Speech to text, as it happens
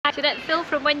Phil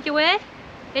from When You Were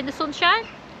in the sunshine.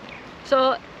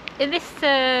 So in this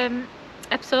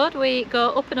episode we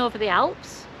go up and over the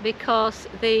Alps because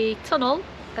the tunnel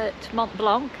at Mont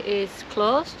Blanc is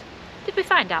closed. Did we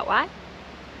find out why?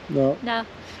 No. No.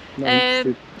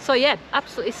 Not so yeah,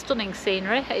 absolutely stunning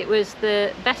scenery. It was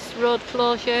the best road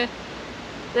closure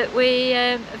that we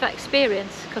have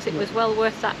experienced because it was well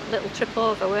worth that little trip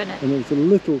over, weren't it? And it's a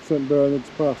little St Bernard's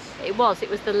Pass. It was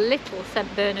the little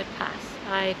St Bernard Pass.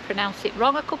 I pronounced it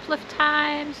wrong a couple of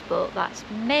times, but that's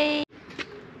me.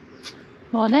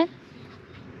 Morning.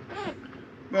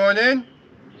 Morning.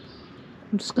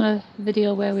 I'm just going to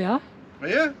video where we are. Are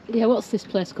you? Yeah, what's this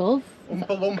place called? Oompa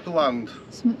Loompa Land.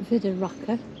 Something Vida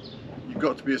Rocker. You've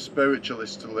got to be a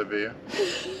spiritualist to live here.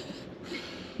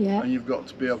 Yeah. And you've got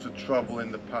to be able to travel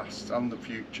in the past and the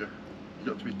future. You've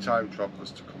got to be time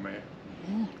travellers to come here.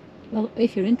 Yeah. Well,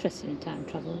 if you're interested in time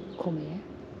travel, come here.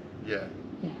 Yeah.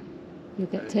 Yeah. You'll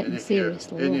get taken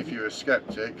seriously. And if you're a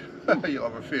skeptic, you'll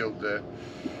have a field day.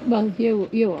 Well,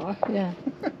 you are, yeah.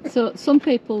 So some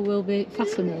people will be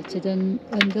fascinated and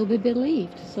they'll be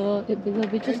believed. So they'll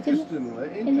be just Interestingly,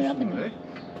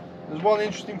 there's one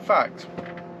interesting fact.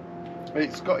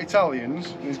 It's got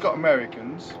Italians, and it's got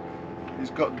Americans,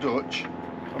 it's got Dutch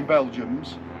and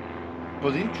Belgians,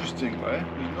 but interestingly,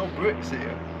 there's no Brits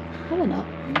here. Oh, not.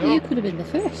 No. You could have been the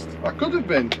first. I could have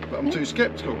been, but I'm too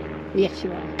sceptical. Yes,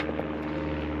 you are.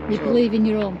 You believe in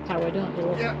your own power, don't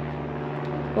you? Yeah.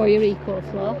 Or your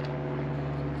eco-flow.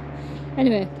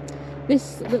 Anyway,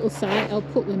 this little site, I'll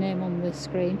put the name on the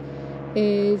screen,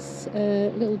 is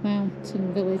a little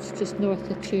mountain village just north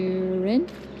of Turin.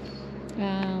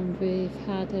 And we've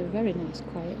had a very nice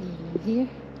quiet evening here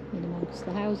in amongst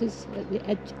the houses at the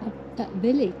edge of that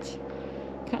village.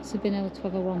 Cats have been able to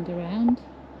have a wander around,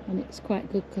 and it's quite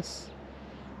good because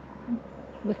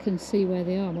we can see where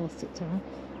they are most of the time,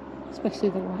 especially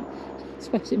the white,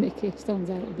 especially Mickey stands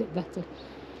out a bit better.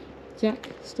 Jack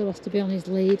still has to be on his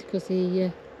lead because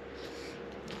he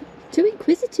too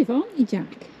inquisitive, aren't you,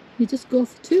 Jack? You just go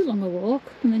for too long a walk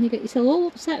and then you get yourself all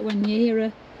upset when you hear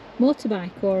a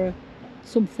motorbike or a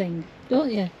something,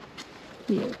 don't you?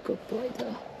 You're a good boy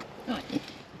though, aren't you?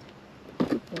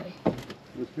 Good boy.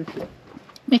 Where's Mickey?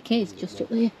 Mickey's just up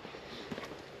there.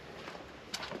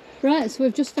 Right, so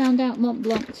we've just found out Mont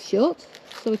Blanc's shut,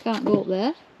 so we can't go up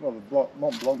there. Well, the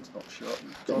Mont Blanc's not shut,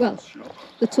 the tunnel's shut.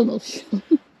 The tunnel's shut.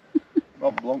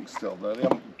 Mont Blanc's still there, they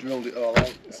haven't drilled it all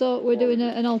out yet. So we're doing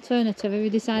an alternative. Have you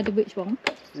decided which one?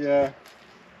 Yeah.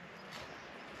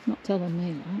 Not telling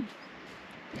me that.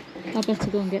 I better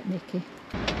go and get Mickey.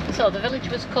 So the village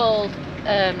was called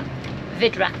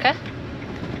Vidraca,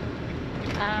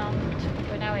 and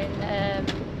we're now in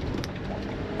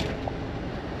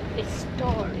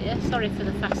Vistoria. Sorry for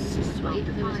the fast sweep.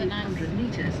 There was a nice 500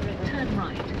 metres, turn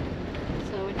right.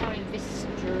 So we're now in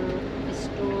Vistoria,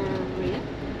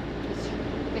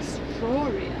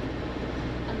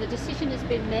 and the decision has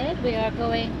been made. We are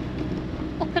going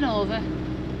up and over.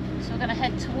 So we're going to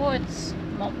head towards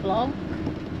Mont Blanc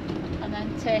and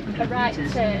then take a right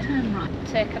turn,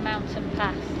 take a mountain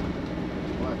pass.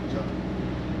 Left turn.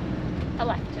 A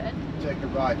left turn? Take a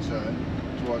right turn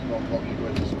towards Mont Blanc, you go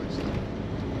into Switzerland.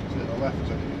 Take a left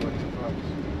turn, you go into France.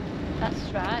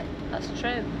 That's right, that's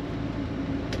true.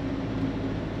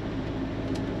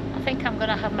 I think I'm going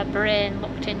to have my brain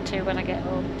looked into when I get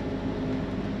home.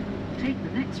 Take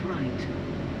the next right.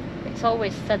 It's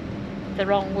always said the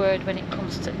wrong word when it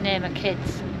comes to name of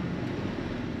kids and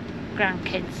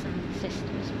grandkids and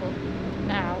sisters, but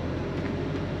now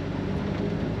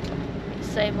it's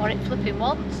saying what it flipping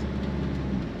wants.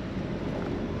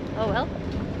 Oh well,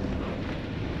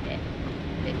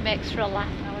 it makes for a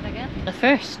laugh now and again. The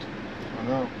first. I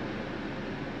know.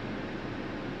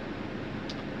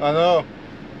 I know.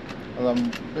 And I'm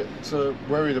a bit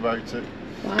worried about it.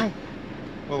 Why?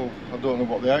 Well, I don't know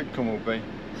what the outcome will be.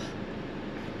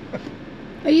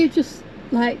 Are you just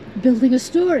like building a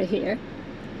story here?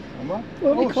 Am I?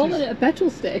 What are we calling it? A petrol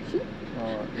station?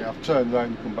 Alright, yeah, I've turned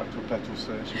round and come back to a petrol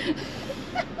station.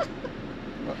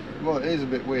 Well, it is a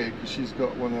bit weird because she's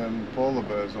got one of them polar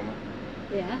bears on her.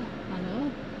 Yeah, I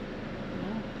know.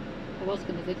 I was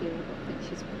going to video her, but I think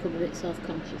she's become a bit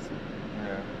self-conscious.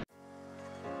 Yeah.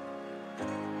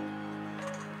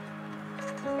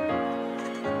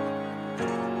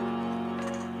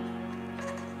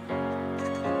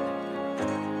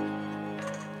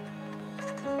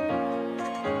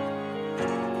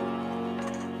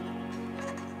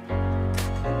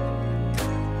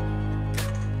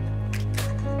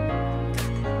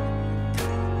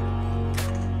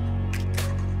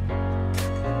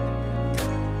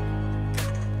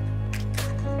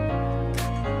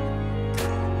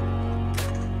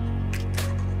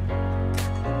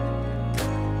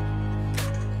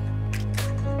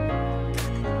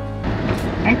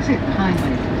 exit the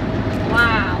highway.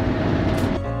 Wow.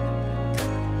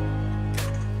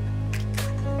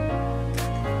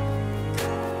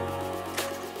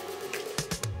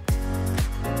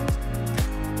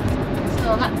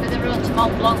 So that'd be the road to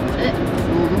Mont Blanc, would it?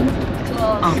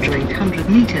 Close. After 800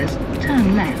 metres,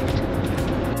 turn left.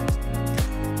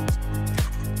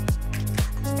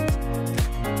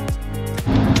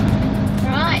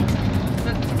 Right.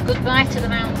 Goodbye to the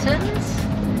mountains.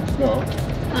 No.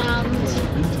 And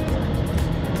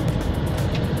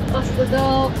off we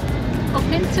go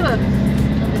up into them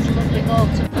on this lovely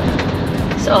autumn.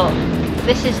 So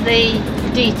this is the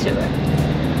detour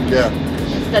Yeah.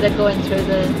 instead of going through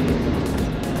the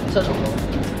tunnel.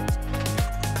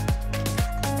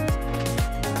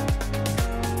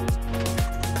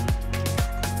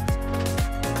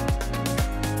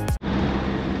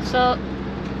 So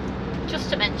just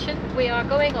to mention, we are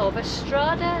going over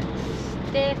Strada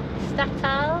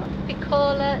Statale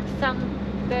Piccola San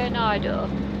Bernardo.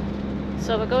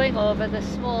 So we're going over the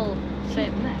small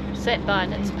St.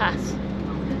 Bernard's Pass.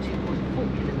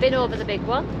 We've been over the big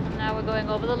one, and now we're going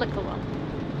over the little one.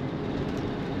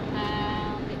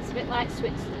 It's a bit like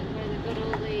Switzerland, where they've got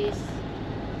all these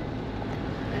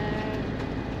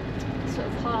sort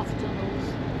of half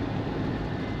tunnels,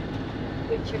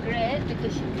 which are great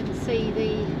because you can see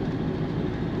the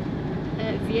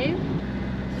view.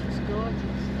 It's just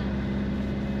gorgeous.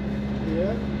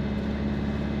 Yeah.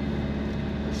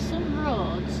 There's some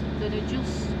roads that are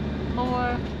just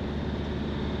more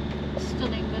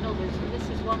stunning than others, and this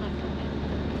is one of them.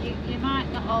 You might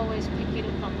not always pick it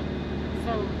up on the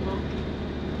film, but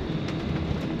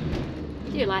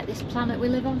do you like this planet we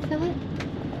live on, Philip?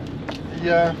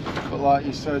 Yeah, but like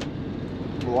you said,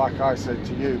 well, like I said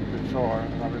to you before,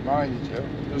 and I reminded you,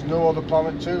 there's no other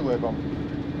planet to live on.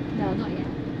 No, not yet.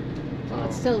 But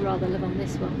I'd still rather live on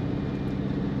this one.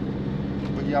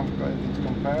 But you haven't got anything to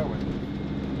compare with.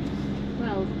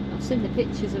 Well, I've seen the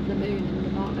pictures of the moon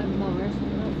and Mars, and I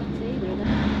don't fancy either of them.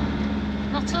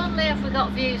 Not only have we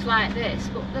got views like this,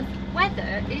 but the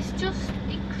weather is just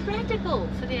incredible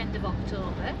for the end of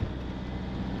October.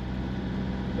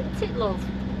 Isn't it, love?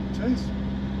 It is.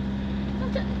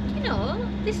 You know,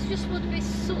 this just would be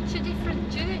such a different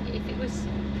journey if it was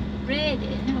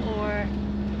raining or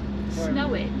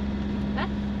snowing. Huh?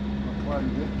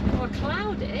 Or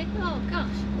cloudy. Oh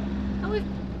gosh. And we've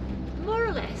more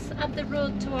or less had the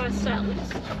road to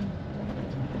ourselves,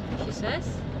 she says.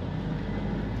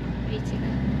 Meeting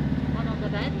one on the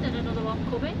bend and another one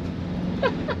coming.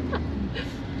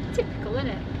 Typical, isn't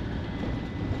it?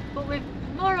 But we've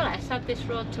more or less had this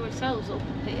road to ourselves up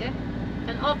here,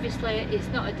 and obviously it's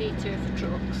not a detour for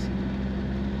trucks,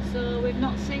 so we've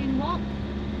not seen one,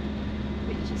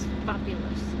 which is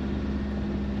fabulous.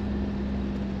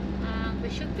 And we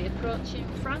should be approaching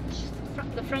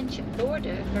the French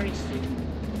border very soon.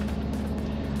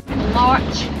 The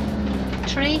larch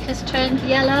tree has turned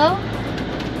yellow.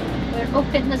 We're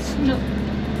up in the snow.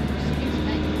 Excuse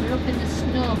me. We're up in the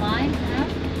snow line now.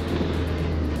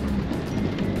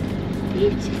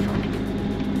 Beautiful.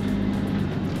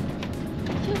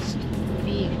 Just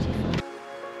beautiful.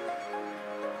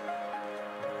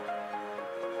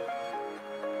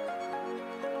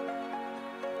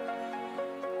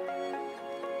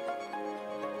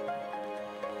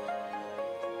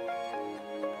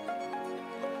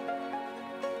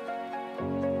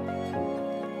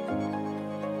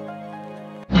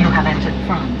 You have entered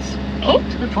France. Keep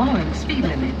to the following speed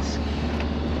limits.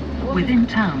 Within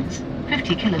towns,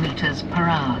 50 kilometers per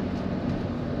hour.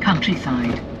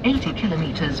 Countryside, 80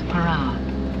 kilometers per hour.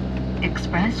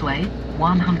 Expressway,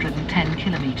 110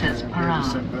 kilometers per hour.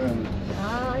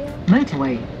 Oh yeah.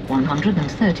 Motorway,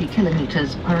 130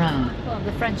 kilometers per hour. Oh,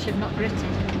 the French have not gritted.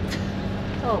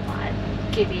 Oh my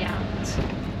giddy aunt.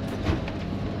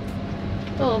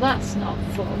 Oh, that's not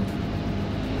fun.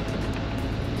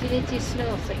 Did your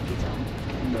snow thingies on?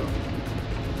 No.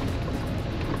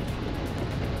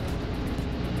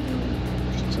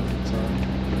 Just took the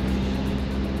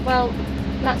time. Well,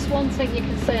 that's one thing you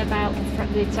can say about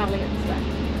the Italians then.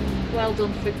 Well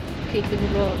done for keeping the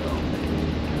road up.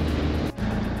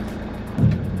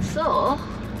 So,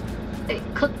 it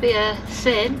could be a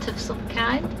saint of some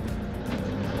kind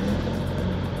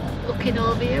looking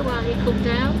over you while you come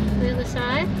down the other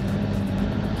side.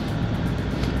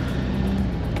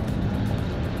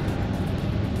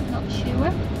 Not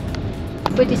sure.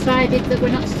 We decided that we're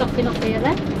not stopping up here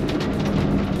then.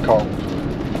 Cold.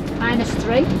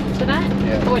 -3 tonight?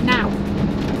 Yeah. Or now?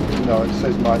 No, it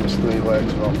says -3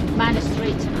 later on.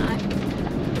 -3 tonight.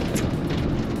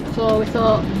 So we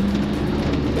thought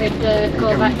we'd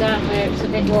go back down where it's a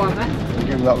bit warmer.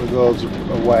 Given that the roads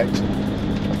are wet,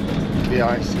 be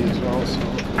icy as well. So.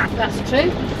 That's true.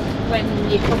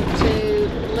 When you come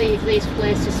to leave these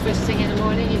places first thing in the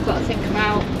morning, you've got to think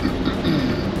about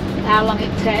how long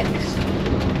it takes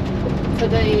for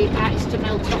the ice to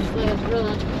melt off the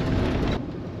road.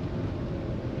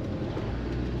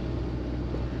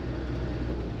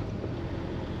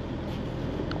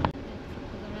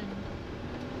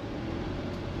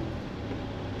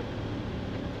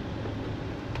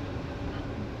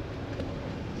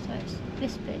 So it's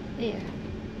this bit here.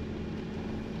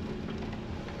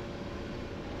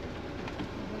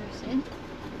 In.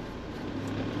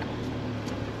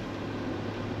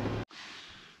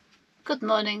 Good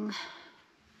morning.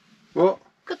 What?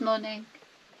 Good morning.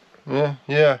 Yeah.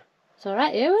 It's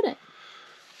alright here, isn't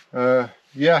it?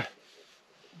 Yeah.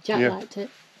 Jack liked it.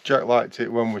 Jack liked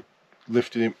it when we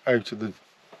lifted him out of the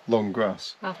long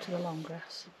grass. Out of the long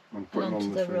grass. And put him onto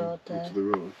on the road there. onto the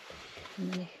road.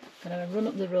 And then he's going to run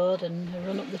up the road and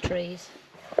run up the trees.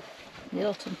 The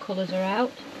autumn colours are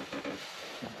out.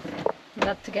 We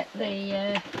had to get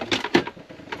the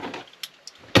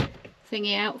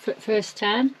thingy out for the first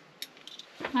time.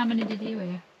 How many did you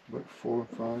hear? About 4 or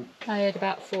 5. I heard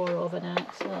about 4 overnight,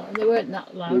 so they weren't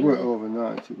that loud. They weren't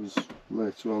overnight, it was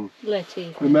later on. Late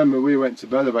evening. Remember, we went to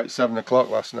bed about 7 o'clock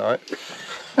last night.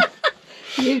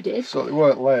 You did? So they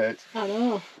weren't late. I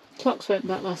know. Clocks went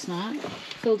back last night.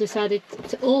 Phil decided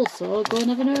to also go and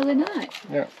have an early night.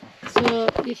 Yeah. So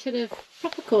you should have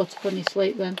proper caught up on your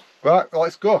sleep then. Right,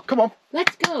 let's go. Come on.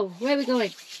 Let's go. Where are we going?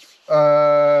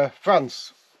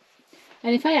 France.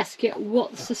 And if I ask you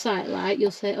what's the site like,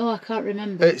 you'll say, oh, I can't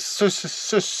remember. It's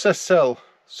Sucel.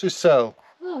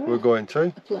 Oh, right. We're going to.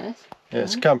 A place. Yeah,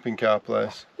 it's a camping car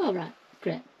place. All right,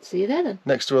 great. See you there then.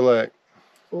 Next to a lake.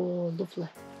 Oh, lovely.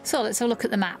 So let's have a look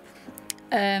at the map.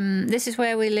 This is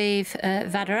where we leave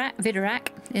Vidarac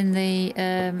in the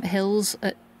hills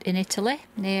in Italy,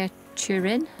 near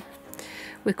Turin.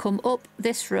 We come up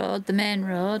this road, the main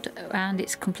road, and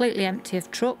it's completely empty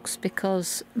of trucks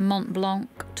because Mont Blanc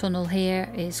tunnel here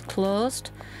is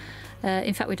closed.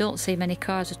 In fact, we don't see many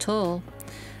cars at all.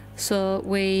 So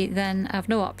we then have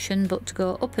no option but to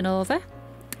go up and over,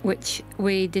 which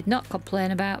we did not complain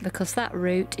about because that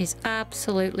route is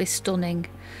absolutely stunning.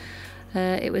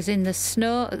 It was in the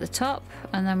snow at the top,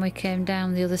 and then we came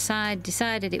down the other side,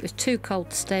 decided it was too cold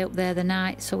to stay up there the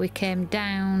night, so we came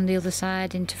down the other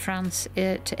side into France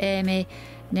to Amy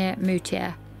near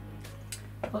Moutier.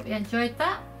 Hope you enjoyed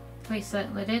that. We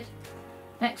certainly did.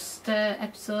 Next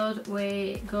episode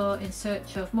we go in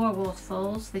search of more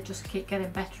waterfalls. They just keep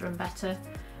getting better and better.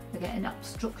 We're getting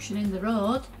obstruction in the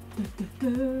road.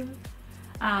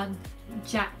 And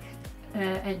Jack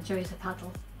enjoys a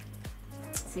paddle.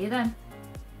 See you then.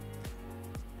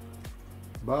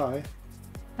 Bye.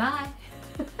 Bye.